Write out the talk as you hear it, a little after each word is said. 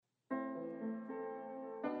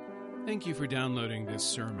Thank you for downloading this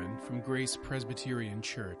sermon from Grace Presbyterian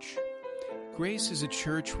Church. Grace is a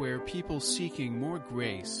church where people seeking more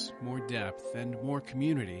grace, more depth, and more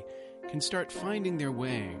community can start finding their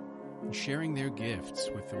way and sharing their gifts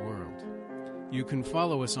with the world. You can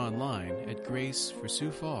follow us online at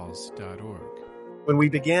graceforsiouxfalls.org. When we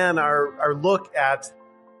began our look at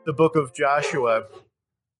the book of Joshua,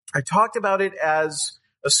 I talked about it as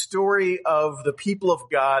a story of the people of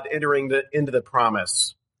God entering into the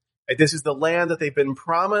promise. This is the land that they've been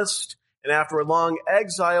promised, and after a long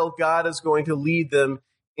exile, God is going to lead them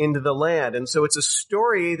into the land. And so it's a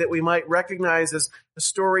story that we might recognize as a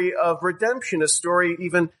story of redemption, a story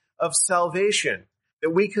even of salvation,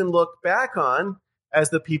 that we can look back on as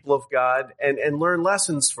the people of God and learn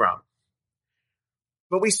lessons from.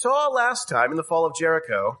 But we saw last time in the fall of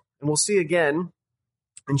Jericho, and we'll see again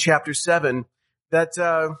in chapter 7, that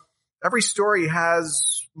every story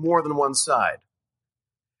has more than one side.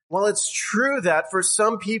 While it's true that for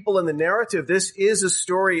some people in the narrative, this is a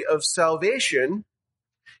story of salvation,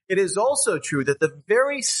 it is also true that the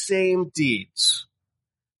very same deeds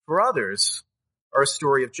for others are a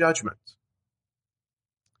story of judgment.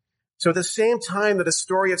 So at the same time that a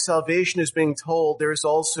story of salvation is being told, there is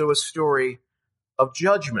also a story of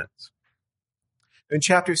judgment. In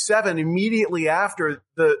chapter 7, immediately after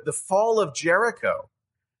the fall of Jericho,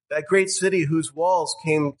 that great city whose walls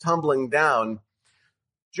came tumbling down,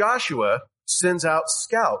 Joshua sends out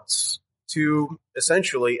scouts to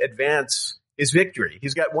essentially advance his victory.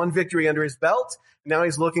 He's got one victory under his belt. Now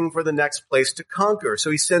he's looking for the next place to conquer. So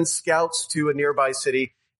he sends scouts to a nearby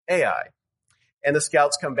city, Ai. And the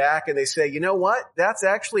scouts come back and they say, you know what? That's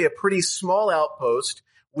actually a pretty small outpost.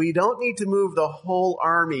 We don't need to move the whole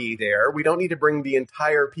army there. We don't need to bring the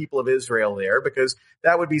entire people of Israel there because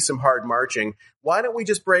that would be some hard marching. Why don't we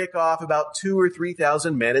just break off about 2,000 or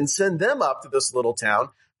 3,000 men and send them up to this little town?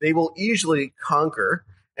 They will easily conquer.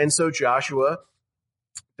 And so Joshua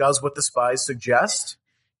does what the spies suggest.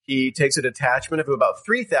 He takes a detachment of about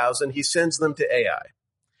 3,000. He sends them to Ai.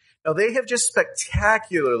 Now they have just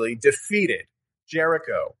spectacularly defeated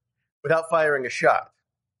Jericho without firing a shot.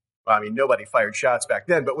 Well, I mean, nobody fired shots back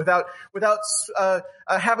then, but without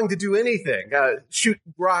having to do anything, shoot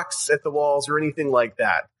rocks at the walls or anything like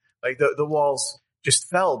that. Like the walls just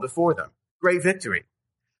fell before them. Great victory.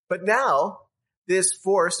 But now this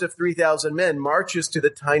force of 3,000 men marches to the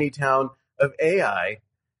tiny town of Ai,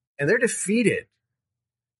 and they're defeated.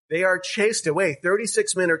 They are chased away.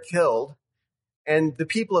 36 men are killed, and the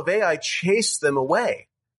people of Ai chase them away.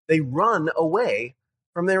 They run away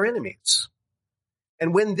from their enemies.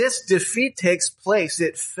 And when this defeat takes place,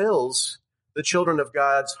 it fills the children of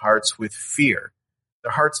God's hearts with fear.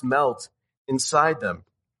 Their hearts melt inside them.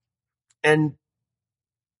 And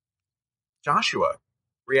Joshua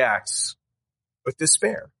reacts with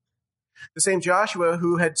despair. The same Joshua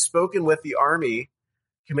who had spoken with the army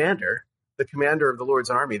commander, the commander of the Lord's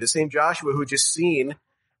army, the same Joshua who had just seen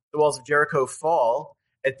the walls of Jericho fall,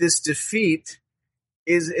 at this defeat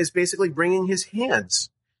is basically wringing his hands.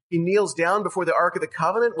 He kneels down before the Ark of the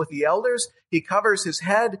Covenant with the elders. He covers his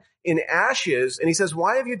head in ashes, and he says,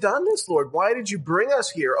 "Why have you done this, Lord? Why did you bring us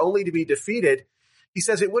here only to be defeated?" He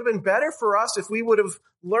says, "It would have been better for us if we would have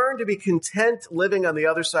learned to be content living on the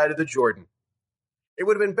other side of the Jordan. It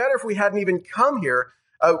would have been better if we hadn't even come here.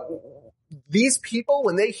 These people,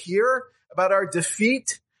 when they hear about our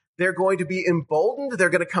defeat, they're going to be emboldened. They're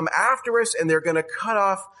going to come after us, and they're going to cut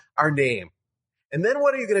off our name. And then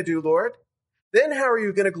what are you going to do, Lord? Then how are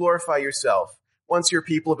you going to glorify yourself once your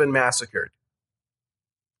people have been massacred?"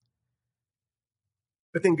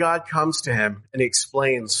 But then God comes to him and he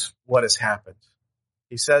explains what has happened.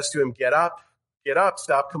 He says to him, get up,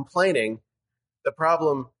 stop complaining. The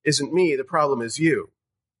problem isn't me, the problem is you.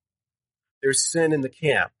 There's sin in the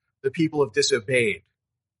camp. The people have disobeyed.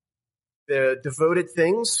 The devoted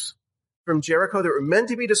things from Jericho that were meant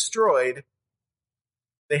to be destroyed,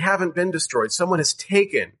 they haven't been destroyed. Someone has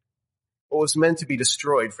taken what was meant to be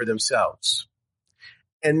destroyed for themselves.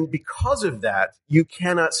 And because of that, you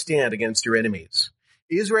cannot stand against your enemies.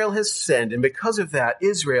 Israel has sinned, and because of that,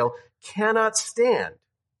 Israel cannot stand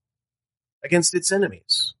against its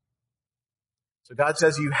enemies. So God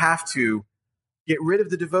says you have to get rid of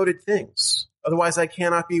the devoted things. Otherwise, I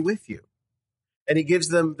cannot be with you. And he gives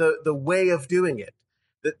them the way of doing it.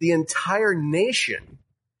 That the entire nation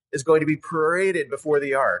is going to be paraded before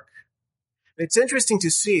the ark. And it's interesting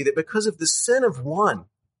to see that because of the sin of one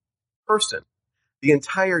person, the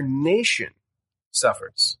entire nation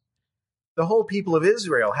suffers. The whole people of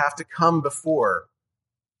Israel have to come before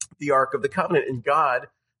the Ark of the Covenant, and God,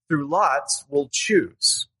 through lots, will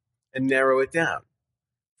choose and narrow it down.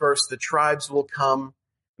 First, the tribes will come,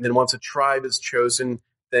 And then once a tribe is chosen,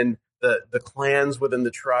 then the clans within the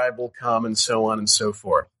tribe will come, and so on and so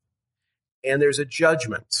forth. And there's a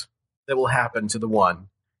judgment that will happen to the one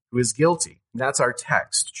who is guilty. And that's our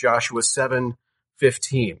text, Joshua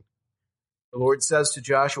 7:15. The Lord says to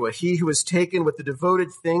Joshua, "He who is taken with the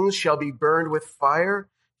devoted things shall be burned with fire,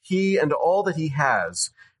 he and all that he has,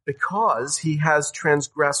 because he has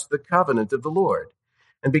transgressed the covenant of the Lord,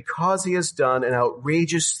 and because he has done an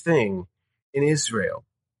outrageous thing in Israel."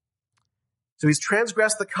 So he's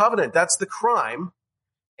transgressed the covenant. That's the crime.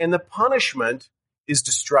 And the punishment is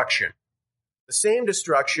destruction. The same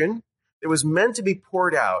destruction that was meant to be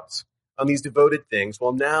poured out on these devoted things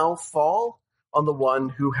will now fall on the one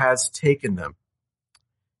who has taken them.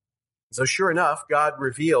 So sure enough, God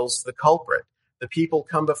reveals the culprit. The people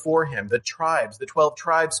come before him. The 12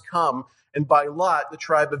 tribes come, and by lot, the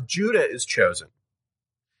tribe of Judah is chosen.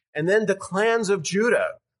 And then the clans of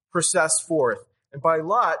Judah process forth, and by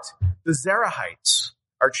lot, the Zerahites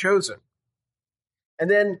are chosen. And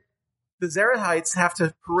then the Zerahites have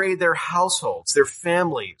to parade their households, their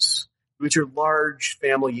families, which are large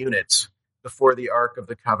family units, before the Ark of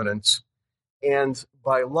the Covenant. And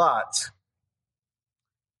by lot,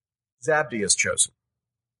 Zabdi is chosen.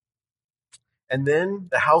 And then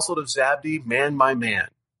the household of Zabdi, man by man,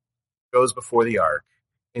 goes before the Ark.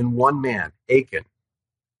 And one man, Achan,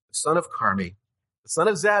 the son of Carmi, the son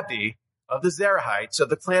of Zabdi, of the Zerahites, of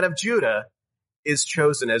the clan of Judah, is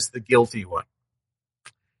chosen as the guilty one.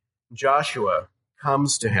 Joshua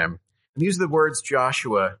comes to him. And these are the words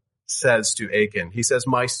Joshua says to Achan. He says,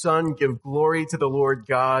 "My son, give glory to the Lord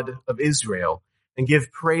God of Israel, and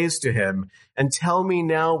give praise to him, and tell me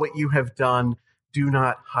now what you have done. Do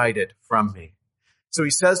not hide it from me." So he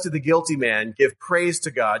says to the guilty man, give praise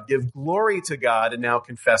to God, give glory to God, and now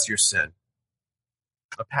confess your sin.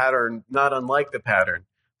 A pattern not unlike the pattern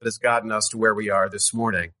that has gotten us to where we are this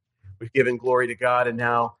morning. We've given glory to God, and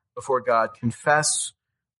now before God confess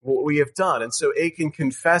what we have done. And so Achan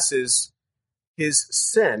confesses his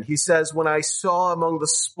sin. He says, "When I saw among the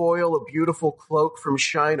spoil a beautiful cloak from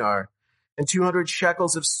Shinar, and 200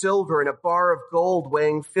 shekels of silver, and a bar of gold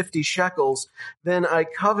weighing 50 shekels, then I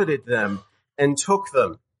coveted them and took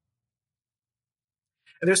them."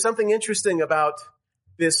 And there's something interesting about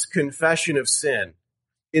this confession of sin.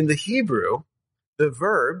 In the Hebrew, the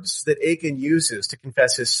verbs that Achan uses to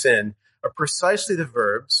confess his sin are precisely the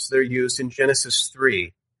verbs that are used in Genesis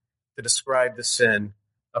 3 to describe the sin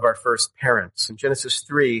of our first parents. In Genesis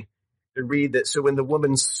 3, we read that, "So when the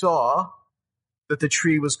woman saw that the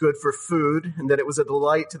tree was good for food, and that it was a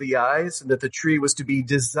delight to the eyes, and that the tree was to be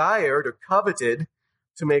desired or coveted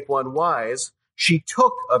to make one wise, she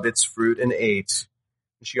took of its fruit and ate.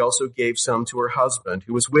 And she also gave some to her husband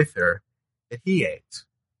who was with her, and he ate."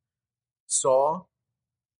 Saw,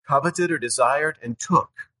 coveted or desired, and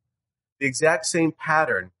took. The exact same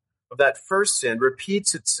pattern of that first sin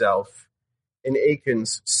repeats itself in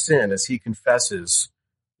Achan's sin as he confesses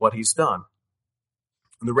what he's done.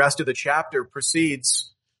 And the rest of the chapter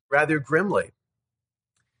proceeds rather grimly.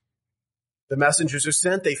 The messengers are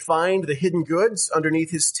sent. They find the hidden goods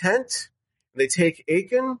underneath his tent. And they take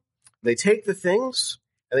Achan, they take the things,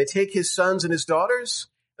 and they take his sons and his daughters,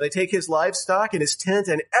 and they take his livestock and his tent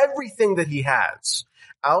and everything that he has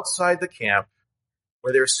outside the camp,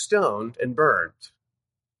 where they're stoned and burned.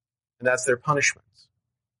 And that's their punishment.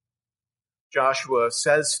 Joshua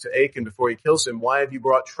says to Achan before he kills him, "Why have you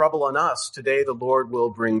brought trouble on us? Today the Lord will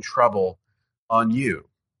bring trouble on you."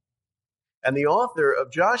 And the author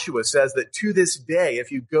of Joshua says that to this day,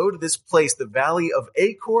 if you go to this place, the Valley of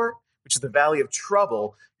Achor, which is the Valley of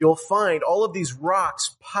Trouble, you'll find all of these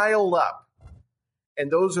rocks piled up.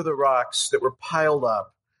 And those are the rocks that were piled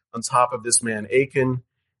up on top of this man Achan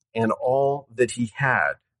and all that he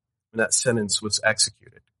had when that sentence was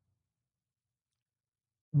executed.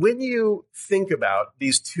 When you think about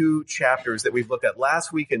these two chapters that we've looked at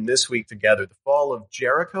last week and this week together, the fall of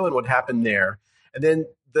Jericho and what happened there, and then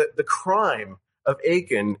the crime of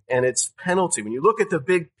Achan and its penalty, when you look at the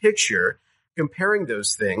big picture, comparing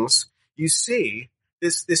those things, you see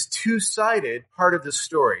this two-sided part of the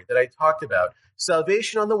story that I talked about.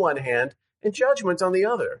 Salvation on the one hand and judgment on the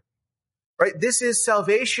other. Right? This is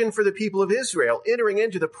salvation for the people of Israel, entering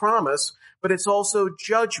into the promise, but it's also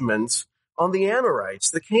judgment on the Amorites,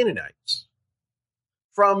 the Canaanites.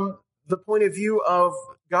 From the point of view of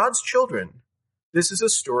God's children, this is a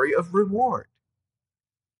story of reward.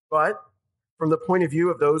 But from the point of view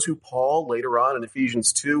of those who Paul later on in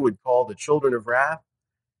Ephesians 2 would call the children of wrath,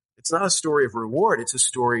 it's not a story of reward, it's a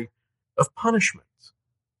story of punishment.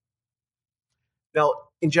 Now,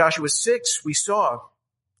 in Joshua 6, we saw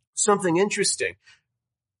something interesting.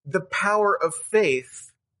 The power of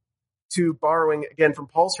faith to, borrowing again from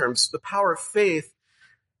Paul's terms, the power of faith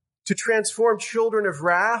to transform children of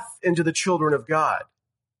wrath into the children of God.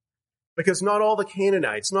 Because not all the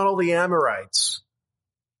Canaanites, not all the Amorites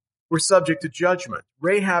were subject to judgment.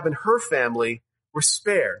 Rahab and her family were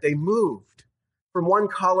spared. They moved from one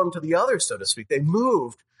column to the other, so to speak. They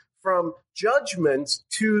moved from judgment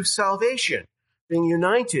to salvation, being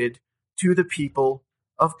united to the people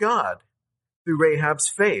of God through Rahab's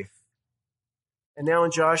faith. And now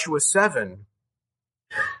in Joshua 7,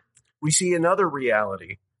 we see another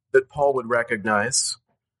reality that Paul would recognize,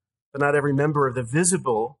 that not every member of the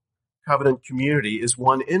visible covenant community is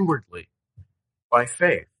one inwardly by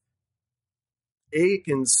faith.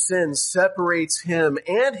 Achan's sin separates him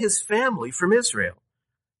and his family from Israel,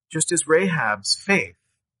 just as Rahab's faith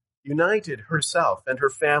united herself and her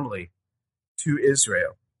family to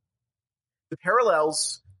Israel. The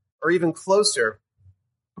parallels are even closer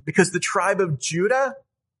because the tribe of Judah,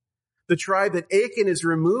 the tribe that Achan is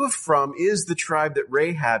removed from, is the tribe that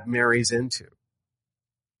Rahab marries into.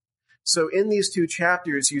 So in these two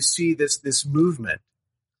chapters, you see this movement,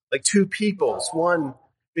 like two peoples, one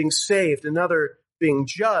being saved, another being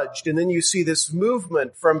judged. And then you see this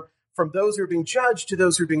movement from those who are being judged to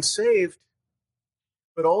those who are being saved,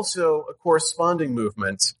 but also a corresponding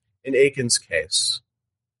movement in Achan's case,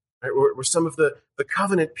 right, where some of the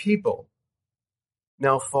covenant people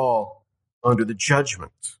now fall under the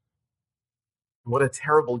judgment. What a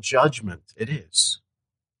terrible judgment it is.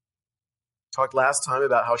 Talked last time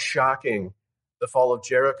about how shocking the fall of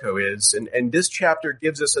Jericho is, and this chapter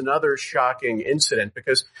gives us another shocking incident,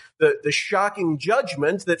 because the shocking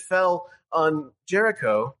judgment that fell on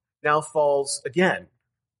Jericho now falls again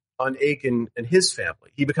on Achan and his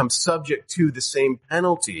family. He becomes subject to the same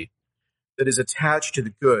penalty that is attached to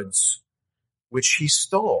the goods which he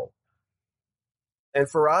stole. And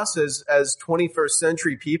for us as 21st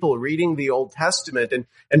century people reading the Old Testament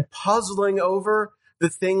and puzzling over the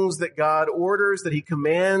things that God orders, that he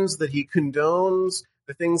commands, that he condones,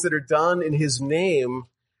 the things that are done in his name,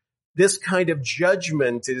 this kind of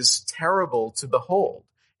judgment is terrible to behold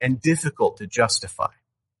and difficult to justify,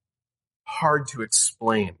 hard to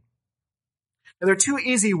explain. And there are two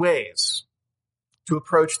easy ways to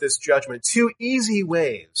approach this judgment, two easy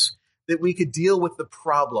ways that we could deal with the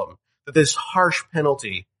problem that this harsh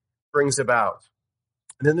penalty brings about.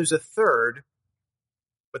 And then there's a third,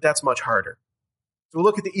 but that's much harder. So we'll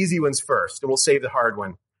look at the easy ones first, and we'll save the hard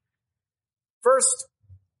one. First,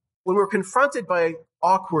 when we're confronted by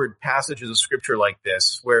awkward passages of Scripture like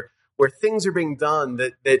this, where things are being done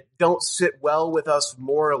that don't sit well with us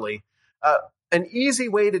morally, an easy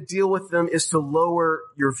way to deal with them is to lower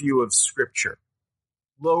your view of Scripture.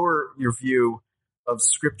 Lower your view of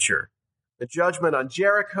Scripture. The judgment on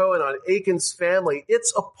Jericho and on Achan's family,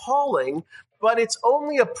 it's appalling, but it's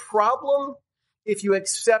only a problem if you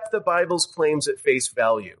accept the Bible's claims at face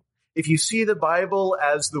value. If you see the Bible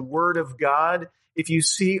as the Word of God, if you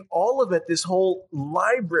see all of it, this whole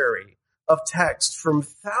library of text from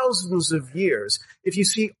thousands of years, if you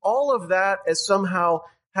see all of that as somehow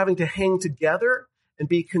having to hang together and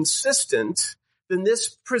be consistent, then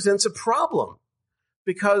this presents a problem.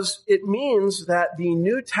 Because it means that the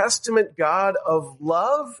New Testament God of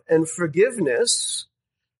love and forgiveness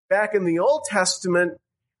back in the Old Testament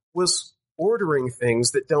was ordering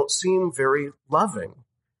things that don't seem very loving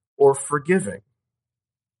or forgiving.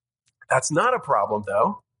 That's not a problem,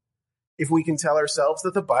 though, if we can tell ourselves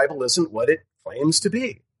that the Bible isn't what it claims to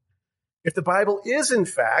be. If the Bible is, in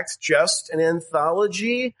fact, just an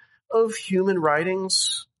anthology of human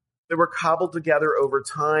writings that were cobbled together over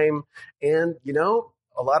time. And,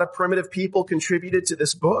 a lot of primitive people contributed to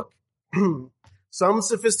this book. Some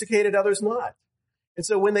sophisticated, others not. And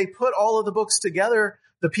so when they put all of the books together,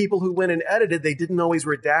 the people who went and edited, they didn't always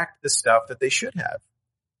redact the stuff that they should have.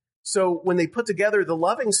 So when they put together the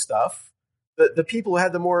loving stuff, the people who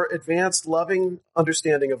had the more advanced loving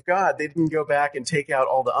understanding of God, they didn't go back and take out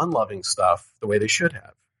all the unloving stuff the way they should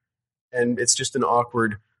have. And it's just an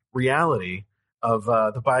awkward reality of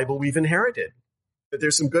the Bible we've inherited. That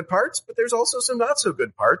there's some good parts, but there's also some not so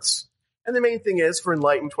good parts. And the main thing is for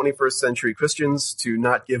enlightened 21st century Christians to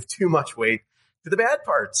not give too much weight to the bad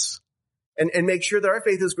parts and make sure that our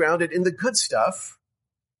faith is grounded in the good stuff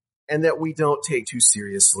and that we don't take too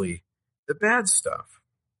seriously the bad stuff.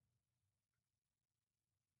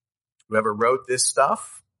 Whoever wrote this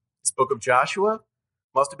stuff, this book of Joshua,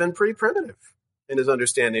 must have been pretty primitive in his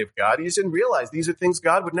understanding of God. He just didn't realize these are things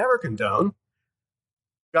God would never condone.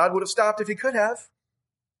 God would have stopped if he could have.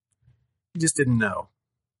 He just didn't know.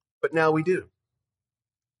 But now we do.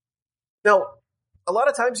 Now, a lot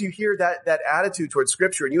of times you hear that attitude towards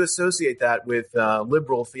Scripture, and you associate that with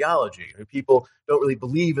liberal theology. People don't really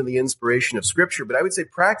believe in the inspiration of Scripture, but I would say,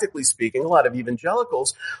 practically speaking, a lot of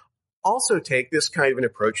evangelicals also take this kind of an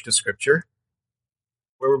approach to Scripture,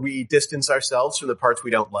 where we distance ourselves from the parts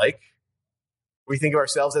we don't like. We think of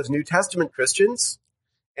ourselves as New Testament Christians,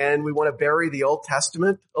 and we want to bury the Old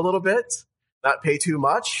Testament a little bit, not pay too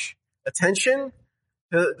much attention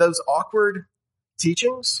to those awkward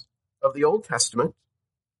teachings of the Old Testament.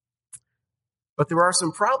 But there are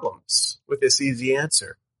some problems with this easy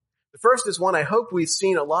answer. The first is one I hope we've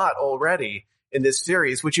seen a lot already in this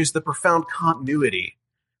series, which is the profound continuity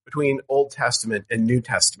between Old Testament and New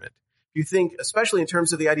Testament. You think, especially in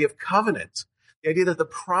terms of the idea of covenant, the idea that the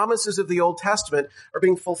promises of the Old Testament are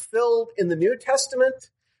being fulfilled in the New Testament,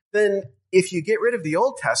 then if you get rid of the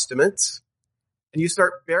Old Testament and you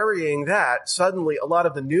start burying that, suddenly a lot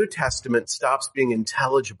of the New Testament stops being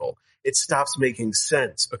intelligible. It stops making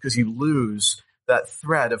sense because you lose that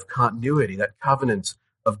thread of continuity, that covenant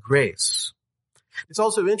of grace. It's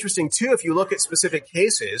also interesting, too, if you look at specific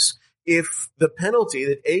cases, if the penalty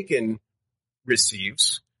that Achan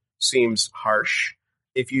receives seems harsh,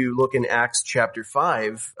 if you look in Acts chapter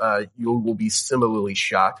 5, you will be similarly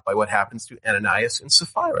shocked by what happens to Ananias and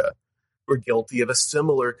Sapphira, who are guilty of a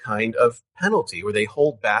similar kind of penalty, where they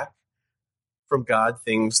hold back from God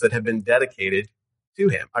things that have been dedicated to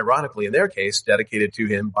him. Ironically, in their case, dedicated to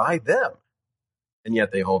him by them, and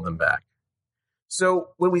yet they hold them back. So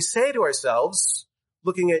when we say to ourselves,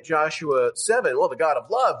 looking at Joshua 7, well, the God of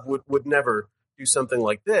love would never do something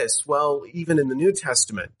like this. Well, even in the New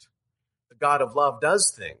Testament, the God of love does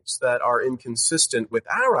things that are inconsistent with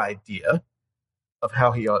our idea of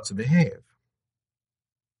how he ought to behave.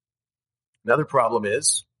 Another problem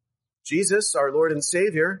is Jesus, our Lord and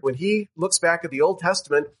Savior, when he looks back at the Old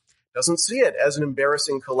Testament, doesn't see it as an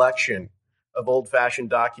embarrassing collection of old-fashioned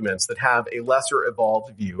documents that have a lesser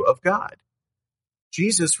evolved view of God.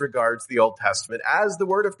 Jesus regards the Old Testament as the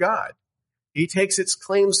Word of God. He takes its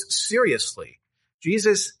claims seriously.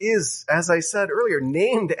 Jesus is, as I said earlier,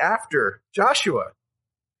 named after Joshua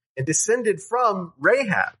and descended from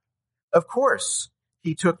Rahab. Of course,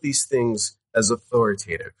 he took these things as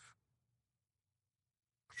authoritative.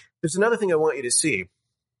 There's another thing I want you to see,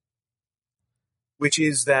 which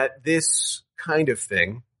is that this kind of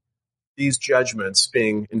thing, these judgments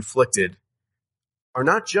being inflicted, are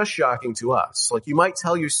not just shocking to us. Like, you might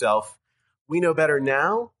tell yourself, we know better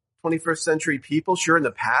now, 21st century people. Sure, in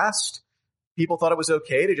the past, people thought it was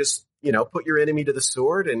okay to just, put your enemy to the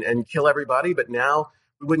sword and kill everybody, but now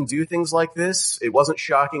we wouldn't do things like this. It wasn't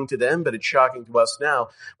shocking to them, but it's shocking to us now.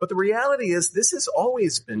 But the reality is, this has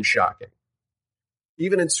always been shocking.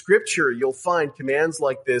 Even in Scripture, you'll find commands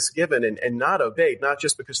like this given and not obeyed, not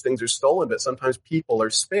just because things are stolen, but sometimes people are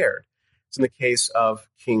spared. It's in the case of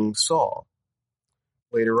King Saul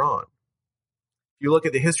later on. If you look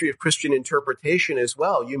at the history of Christian interpretation as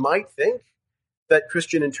well, you might think that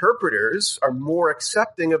Christian interpreters are more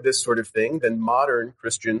accepting of this sort of thing than modern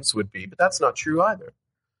Christians would be, but that's not true either.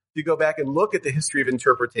 If you go back and look at the history of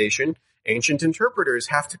interpretation, ancient interpreters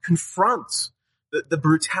have to confront the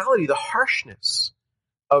brutality, the harshness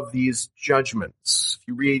of these judgments. If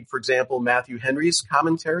you read, for example, Matthew Henry's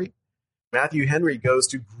commentary, Matthew Henry goes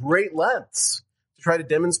to great lengths to try to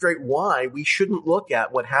demonstrate why we shouldn't look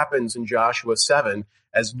at what happens in Joshua 7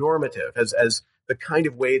 as normative, as the kind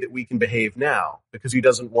of way that we can behave now, because he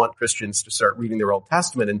doesn't want Christians to start reading their Old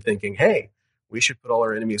Testament and thinking, hey, we should put all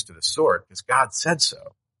our enemies to the sword because God said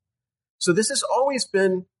so. So this has always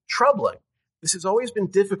been troubling. This has always been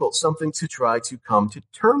difficult, something to try to come to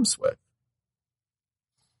terms with.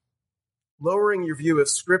 Lowering your view of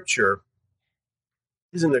Scripture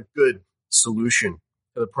isn't a good solution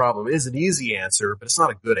to the problem. It is an easy answer, but it's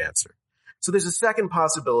not a good answer. So there's a second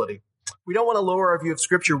possibility. We don't want to lower our view of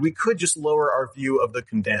Scripture. We could just lower our view of the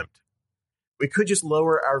condemned. We could just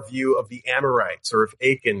lower our view of the Amorites or of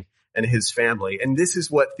Achan and his family. And this is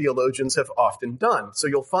what theologians have often done. So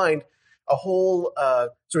you'll find a whole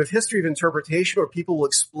sort of history of interpretation where people will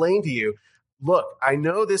explain to you, look, I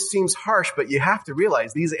know this seems harsh, but you have to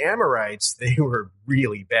realize these Amorites, they were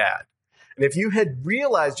really bad. And if you had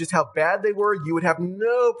realized just how bad they were, you would have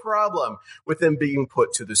no problem with them being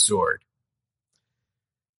put to the sword.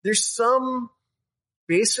 There's some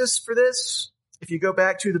basis for this. If you go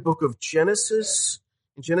back to the book of Genesis,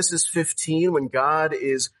 in Genesis 15, when God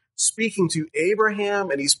is speaking to Abraham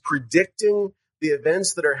and he's predicting the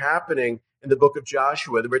events that are happening in the book of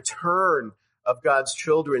Joshua, the return of God's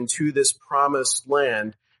children to this promised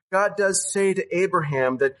land, God does say to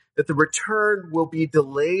Abraham that the return will be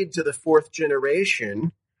delayed to the fourth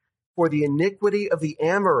generation for the iniquity of the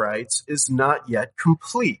Amorites is not yet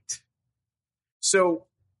complete. So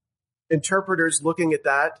interpreters looking at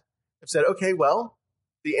that have said, okay, well,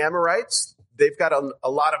 the Amorites, they've got a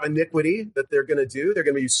lot of iniquity that they're going to do. They're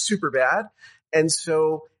going to be super bad. And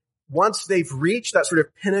so once they've reached that sort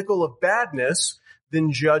of pinnacle of badness,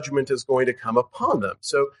 then judgment is going to come upon them.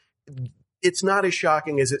 So it's not as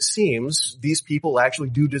shocking as it seems. These people actually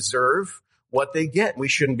do deserve what they get. We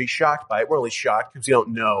shouldn't be shocked by it. We're only shocked because we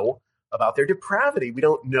don't know about their depravity. We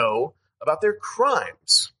don't know about their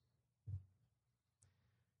crimes.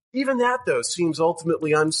 Even that, though, seems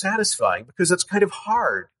ultimately unsatisfying because it's kind of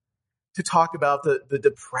hard to talk about the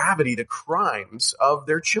depravity, the crimes of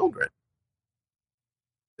their children.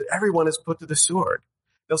 That everyone is put to the sword.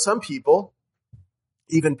 Now, some people,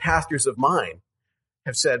 even pastors of mine,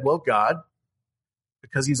 have said, well, God,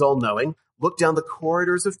 because he's all-knowing, looked down the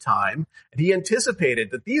corridors of time, and he anticipated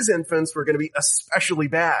that these infants were going to be especially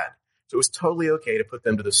bad. So it was totally okay to put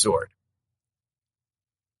them to the sword.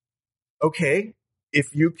 Okay,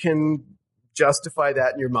 if you can justify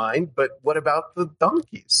that in your mind, but what about the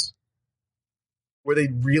donkeys? Were they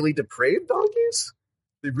really depraved donkeys?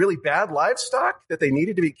 They really bad livestock that they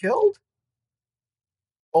needed to be killed?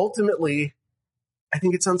 Ultimately, I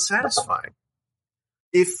think it's unsatisfying.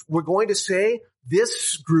 If we're going to say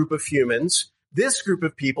this group of humans, this group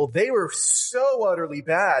of people, they were so utterly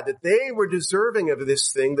bad that they were deserving of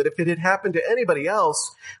this thing that if it had happened to anybody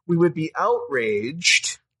else, we would be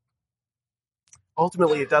outraged.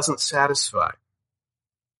 Ultimately, it doesn't satisfy.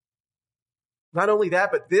 Not only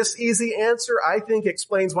that, but this easy answer, I think,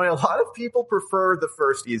 explains why a lot of people prefer the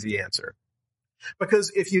first easy answer.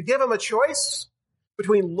 Because if you give them a choice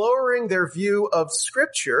between lowering their view of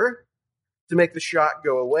Scripture to make the shock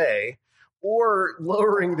go away, or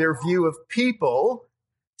lowering their view of people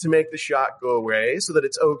to make the shock go away so that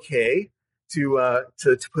it's okay to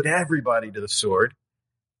put everybody to the sword,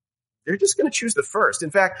 they're just going to choose the first. In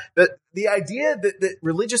fact, the idea that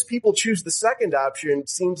religious people choose the second option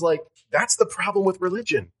seems like that's the problem with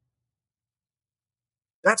religion.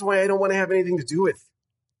 That's why I don't want to have anything to do with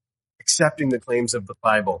accepting the claims of the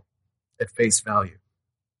Bible at face value.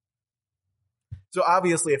 So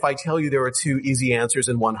obviously, if I tell you there are two easy answers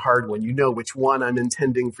and one hard one, you know which one I'm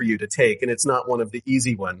intending for you to take, and it's not one of the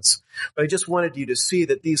easy ones. But I just wanted you to see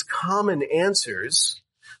that these common answers,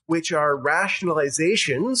 which are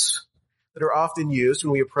rationalizations that are often used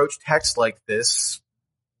when we approach texts like this,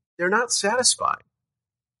 they're not satisfying.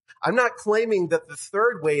 I'm not claiming that the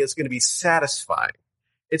third way is going to be satisfying.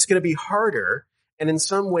 It's going to be harder, and in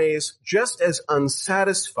some ways, just as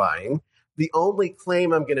unsatisfying. The only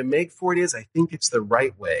claim I'm going to make for it is I think it's the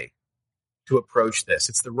right way to approach this.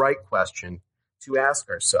 It's the right question to ask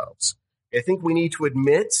ourselves. I think we need to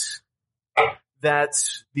admit that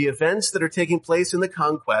the events that are taking place in the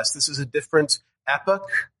conquest, this is a different epoch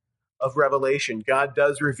of revelation. God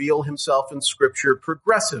does reveal himself in Scripture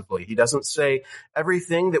progressively. He doesn't say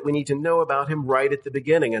everything that we need to know about him right at the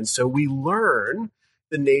beginning. And so we learn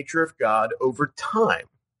the nature of God over time.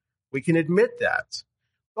 We can admit that.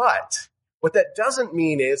 But what that doesn't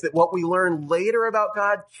mean is that what we learn later about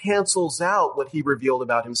God cancels out what he revealed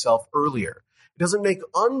about himself earlier. It doesn't make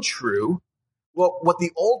untrue what the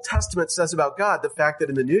Old Testament says about God, the fact that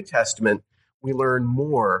in the New Testament we learn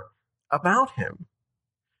more about him.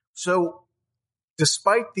 So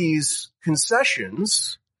despite these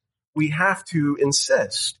concessions, we have to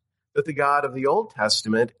insist that the God of the Old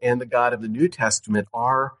Testament and the God of the New Testament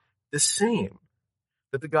are the same.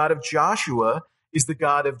 That the God of Joshua is the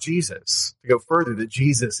God of Jesus. To go further, that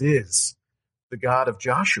Jesus is the God of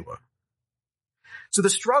Joshua. So the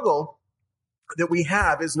struggle that we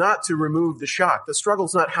have is not to remove the shock. The struggle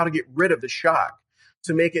is not how to get rid of the shock,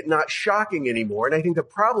 to make it not shocking anymore. And I think the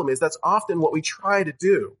problem is that's often what we try to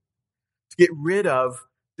do, to get rid of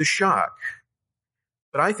the shock.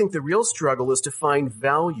 But I think the real struggle is to find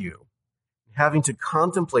value in having to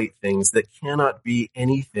contemplate things that cannot be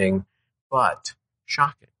anything but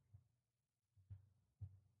shocking.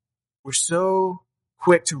 We're so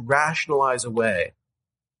quick to rationalize away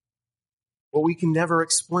what we can never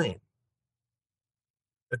explain.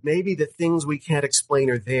 But maybe the things we can't explain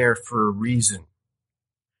are there for a reason.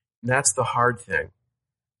 And that's the hard thing.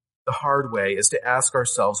 The hard way is to ask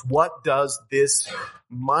ourselves, what does this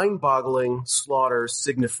mind-boggling slaughter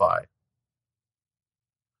signify?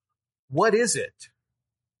 What is it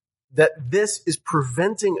that this is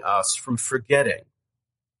preventing us from forgetting?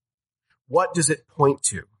 What does it point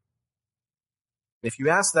to? If you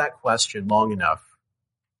ask that question long enough,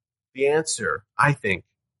 the answer, I think,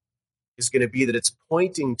 is going to be that it's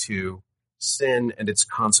pointing to sin and its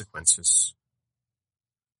consequences.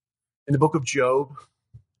 In the book of Job,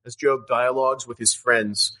 as Job dialogues with his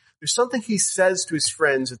friends, there's something he says to his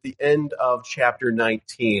friends at the end of chapter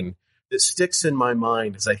 19 that sticks in my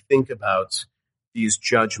mind as I think about these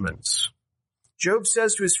judgments. Job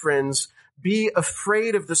says to his friends, "Be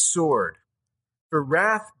afraid of the sword, for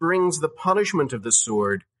wrath brings the punishment of the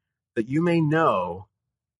sword, that you may know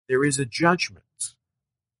there is a judgment."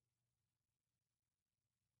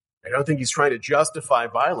 I don't think he's trying to justify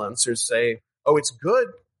violence or say, oh, it's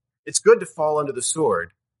good to fall under the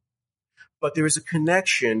sword. But there is a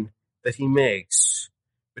connection that he makes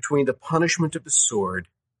between the punishment of the sword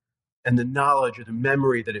and the knowledge or the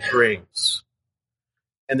memory that it brings.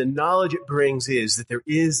 And the knowledge it brings is that there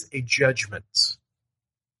is a judgment.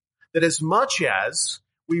 That as much as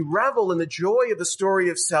we revel in the joy of the story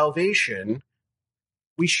of salvation,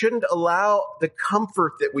 we shouldn't allow the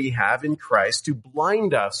comfort that we have in Christ to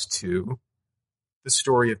blind us to the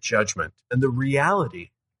story of judgment and the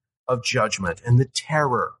reality of judgment and the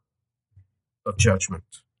terror of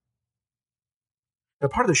judgment. Now,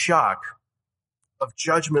 part of the shock of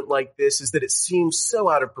judgment like this is that it seems so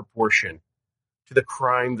out of proportion to the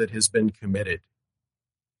crime that has been committed.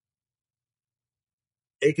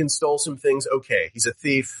 Achan stole some things. Okay, he's a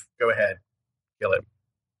thief. Go ahead, kill him.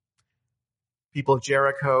 People of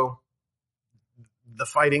Jericho, the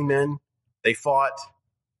fighting men, they fought.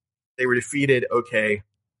 They were defeated. Okay,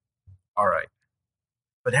 all right.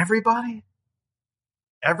 But everybody,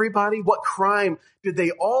 what crime did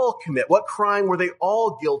they all commit? What crime were they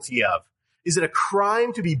all guilty of? Is it a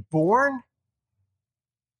crime to be born?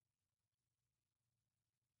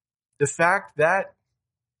 The fact that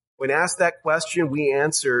when asked that question, we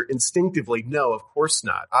answer instinctively, no, of course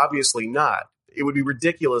not. Obviously not. It would be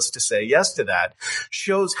ridiculous to say yes to that.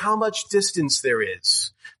 Shows how much distance there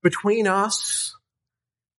is between us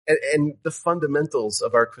and the fundamentals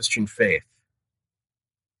of our Christian faith.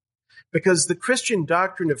 Because the Christian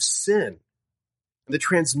doctrine of sin, the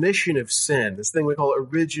transmission of sin, this thing we call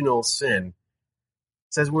original sin,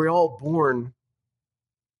 says we're all born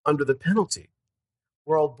under the penalty.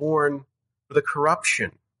 We're all born with a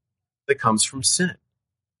corruption that comes from sin.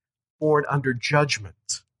 Born under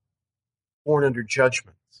judgment. Born under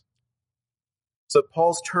judgment. So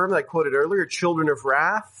Paul's term that I quoted earlier, children of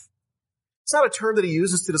wrath, it's not a term that he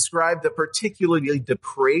uses to describe the particularly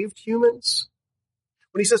depraved humans.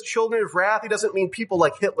 When he says children of wrath, he doesn't mean people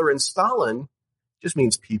like Hitler and Stalin. It just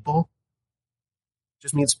means people. It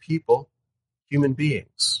just means people, human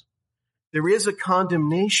beings. There is a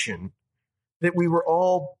condemnation that we were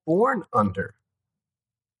all born under.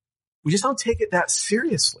 We just don't take it that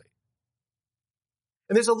seriously.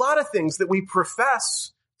 And there's a lot of things that we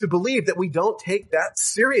profess to believe that we don't take that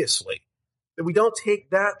seriously, that we don't take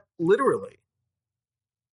that literally,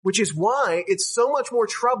 which is why it's so much more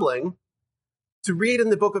troubling to read in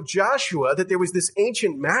the book of Joshua that there was this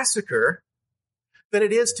ancient massacre than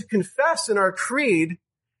it is to confess in our creed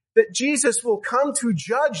that Jesus will come to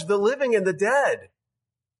judge the living and the dead.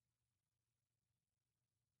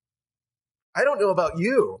 I don't know about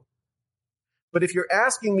you, but if you're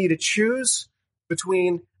asking me to choose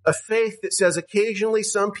between a faith that says occasionally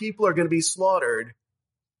some people are going to be slaughtered,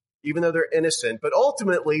 even though they're innocent, but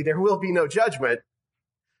ultimately there will be no judgment,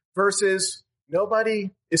 versus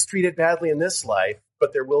nobody is treated badly in this life,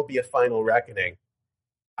 but there will be a final reckoning,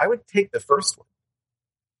 I would take the first one.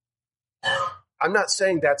 I'm not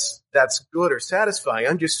saying that's good or satisfying.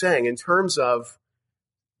 I'm just saying in terms of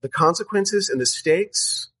the consequences and the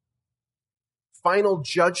stakes, final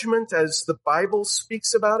judgment as the Bible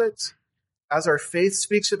speaks about it, as our faith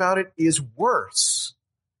speaks about it, is worse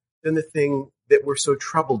than the thing that we're so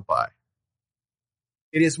troubled by.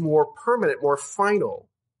 It is more permanent, more final,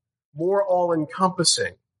 more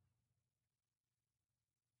all-encompassing.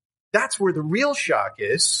 That's where the real shock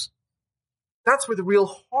is. That's where the real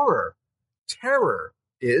horror, terror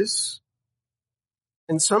is.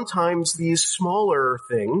 And sometimes these smaller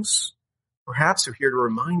things perhaps are here to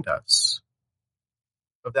remind us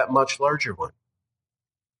of that much larger one.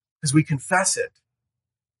 Because we confess it,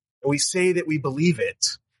 and we say that we believe it,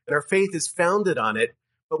 and our faith is founded on it,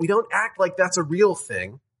 but we don't act like that's a real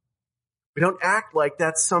thing. We don't act like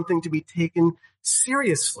that's something to be taken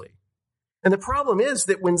seriously. And the problem is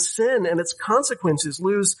that when sin and its consequences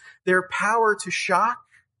lose their power to shock,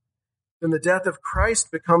 then the death of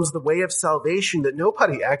Christ becomes the way of salvation that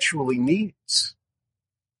nobody actually needs.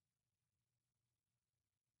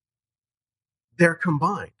 They're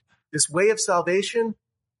combined. This way of salvation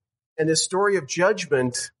and this story of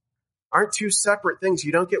judgment aren't two separate things.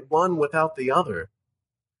 You don't get one without the other.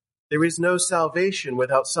 There is no salvation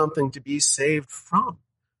without something to be saved from,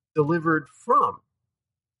 delivered from.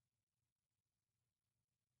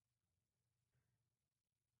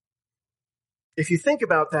 If you think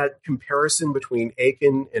about that comparison between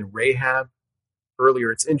Achan and Rahab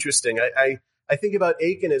earlier, it's interesting. I think about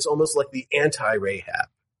Achan as almost like the anti-Rahab.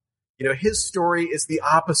 His story is the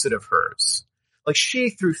opposite of hers. Like she,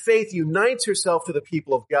 through faith, unites herself to the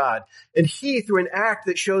people of God. And he, through an act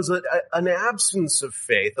that shows an absence of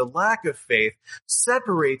faith, a lack of faith,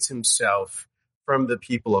 separates himself from the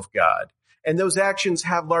people of God. And those actions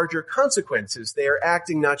have larger consequences. They are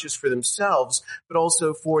acting not just for themselves, but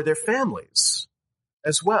also for their families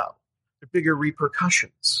as well. The bigger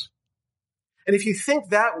repercussions. And if you think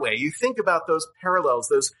that way, you think about those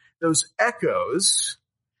parallels, those echoes,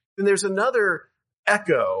 then there's another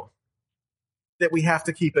echo that we have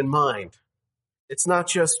to keep in mind. It's not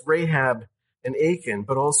just Rahab and Achan,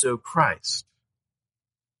 but also Christ.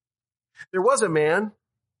 There was a man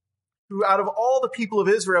who, out of all the people of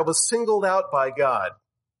Israel, was singled out by God,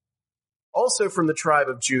 also from the tribe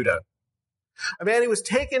of Judah. A man who was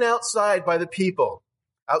taken outside by the people,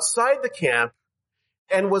 outside the camp,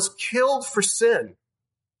 and was killed for sin.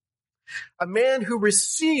 A man who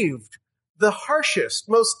received the harshest,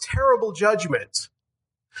 most terrible judgment,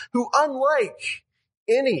 who, unlike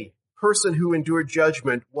any person who endured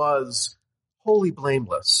judgment, was wholly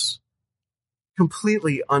blameless,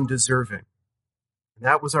 completely undeserving. And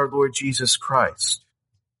that was our Lord Jesus Christ.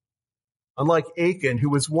 Unlike Achan, who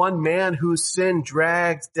was one man whose sin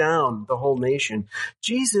dragged down the whole nation,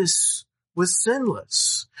 Jesus was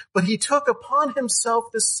sinless, but he took upon himself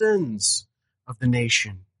the sins of the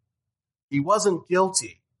nation. He wasn't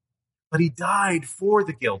guilty, but he died for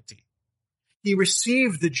the guilty. He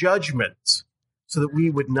received the judgment so that we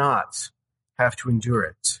would not have to endure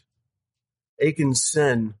it. Achan's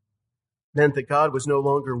sin meant that God was no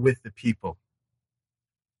longer with the people.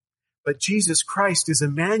 But Jesus Christ is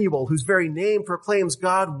Emmanuel, whose very name proclaims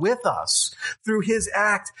God with us. Through his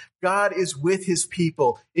act, God is with his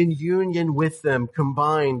people, in union with them,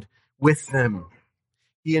 combined with them.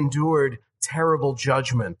 He endured terrible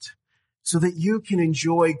judgment so that you can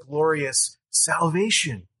enjoy glorious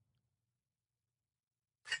salvation.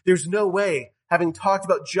 There's no way, having talked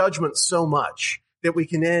about judgment so much, that we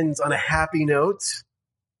can end on a happy note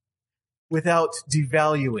without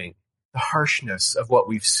devaluing the harshness of what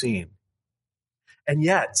we've seen. And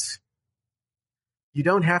yet, you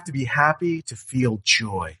don't have to be happy to feel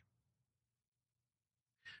joy.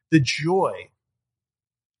 The joy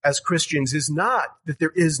as Christians is not that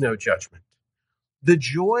there is no judgment. The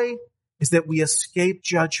joy is that we escape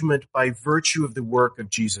judgment by virtue of the work of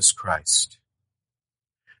Jesus Christ.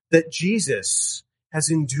 That Jesus has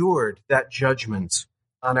endured that judgment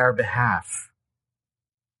on our behalf.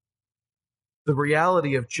 The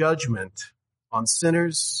reality of judgment on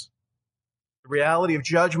sinners, the reality of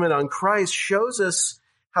judgment on Christ shows us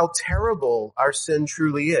how terrible our sin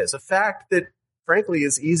truly is. A fact that, frankly,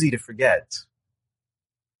 is easy to forget.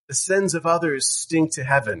 The sins of others stink to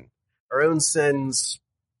heaven. Our own sins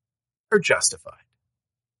are justified.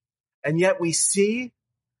 And yet we see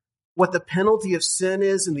what the penalty of sin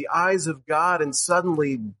is in the eyes of God, and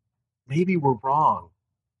suddenly, maybe we're wrong.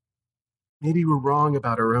 Maybe we're wrong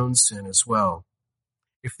about our own sin as well.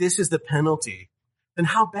 If this is the penalty, then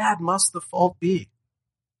how bad must the fault be?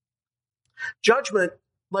 Judgment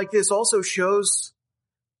like this also shows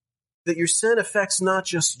that your sin affects not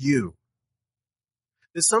just you.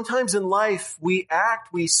 That sometimes in life we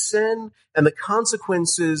act, we sin, and the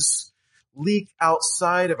consequences leak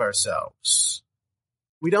outside of ourselves.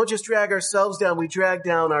 We don't just drag ourselves down, we drag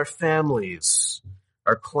down our families,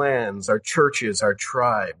 our clans, our churches, our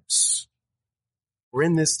tribes. We're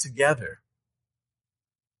in this together.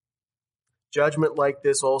 Judgment like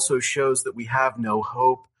this also shows that we have no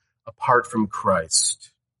hope apart from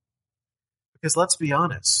Christ. Because let's be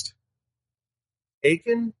honest,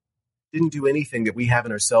 Achan didn't do anything that we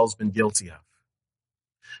haven't ourselves been guilty of.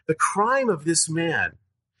 The crime of this man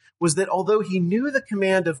was that although he knew the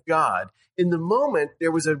command of God, in the moment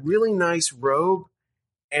there was a really nice robe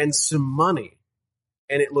and some money,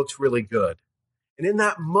 and it looked really good. And in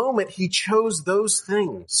that moment, he chose those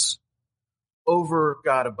things over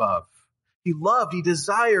God above. He loved, he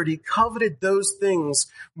desired, he coveted those things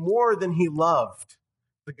more than he loved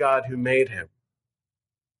the God who made him.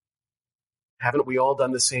 Haven't we all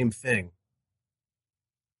done the same thing?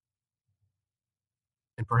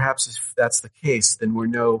 And perhaps if that's the case, then we're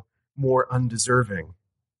no more undeserving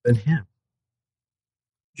than him.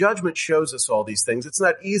 Judgment shows us all these things. It's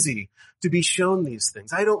not easy to be shown these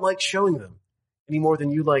things. I don't like showing them any more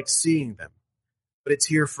than you like seeing them. But it's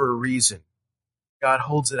here for a reason. God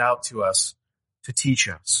holds it out to us to teach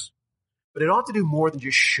us. But it ought to do more than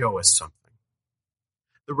just show us something.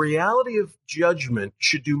 The reality of judgment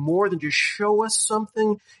should do more than just show us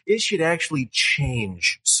something. It should actually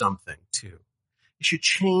change something too. It should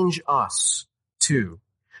change us too.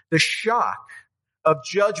 The shock of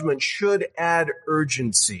judgment should add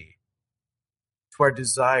urgency to our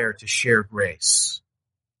desire to share grace.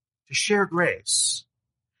 To share grace.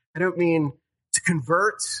 I don't mean to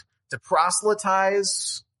convert, to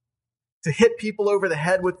proselytize, to hit people over the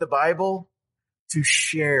head with the Bible, to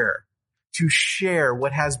share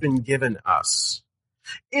what has been given us.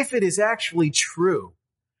 If it is actually true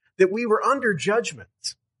that we were under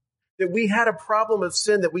judgment, that we had a problem of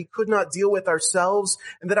sin that we could not deal with ourselves,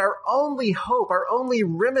 and that our only hope, our only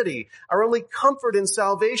remedy, our only comfort in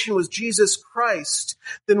salvation was Jesus Christ,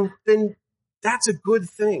 then that's a good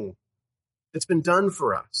thing that's been done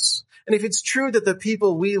for us. And if it's true that the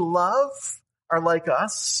people we love are like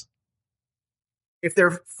us, if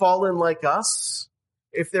they're fallen like us,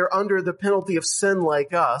 if they're under the penalty of sin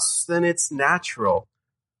like us, then it's natural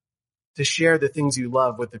to share the things you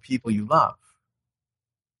love with the people you love.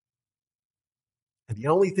 And the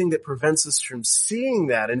only thing that prevents us from seeing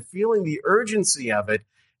that and feeling the urgency of it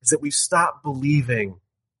is that we've stopped believing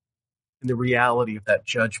in the reality of that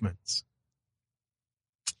judgment.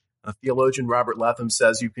 Theologian Robert Letham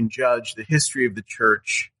says you can judge the history of the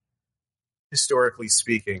church, historically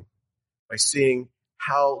speaking, by seeing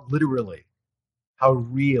how literally, how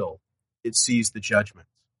real it sees the judgment.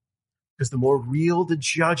 Because the more real the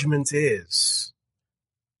judgment is,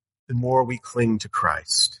 the more we cling to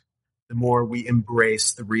Christ, the more we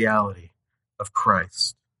embrace the reality of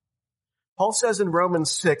Christ. Paul says in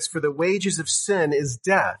Romans 6, for the wages of sin is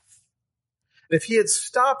death. And if he had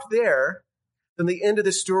stopped there, then the end of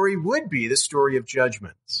the story would be the story of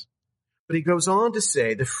judgment. But he goes on to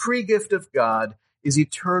say, the free gift of God is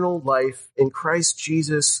eternal life in Christ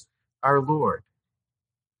Jesus our Lord.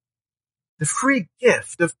 The free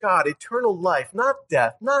gift of God, eternal life, not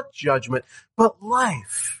death, not judgment, but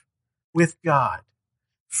life with God.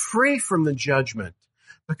 Free from the judgment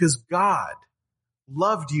because God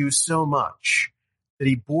loved you so much that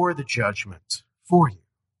he bore the judgment for you.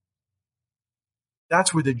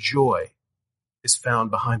 That's where the joy is found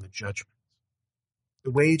behind the judgment. The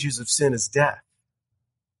wages of sin is death.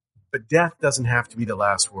 But death doesn't have to be the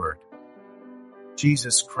last word.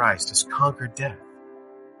 Jesus Christ has conquered death.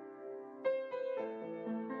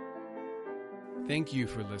 Thank you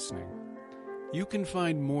for listening. You can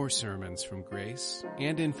find more sermons from Grace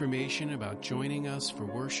and information about joining us for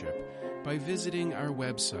worship by visiting our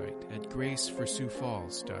website at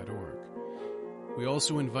graceforsiouxfalls.org. We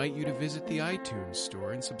also invite you to visit the iTunes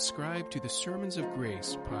store and subscribe to the Sermons of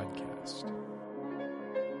Grace podcast.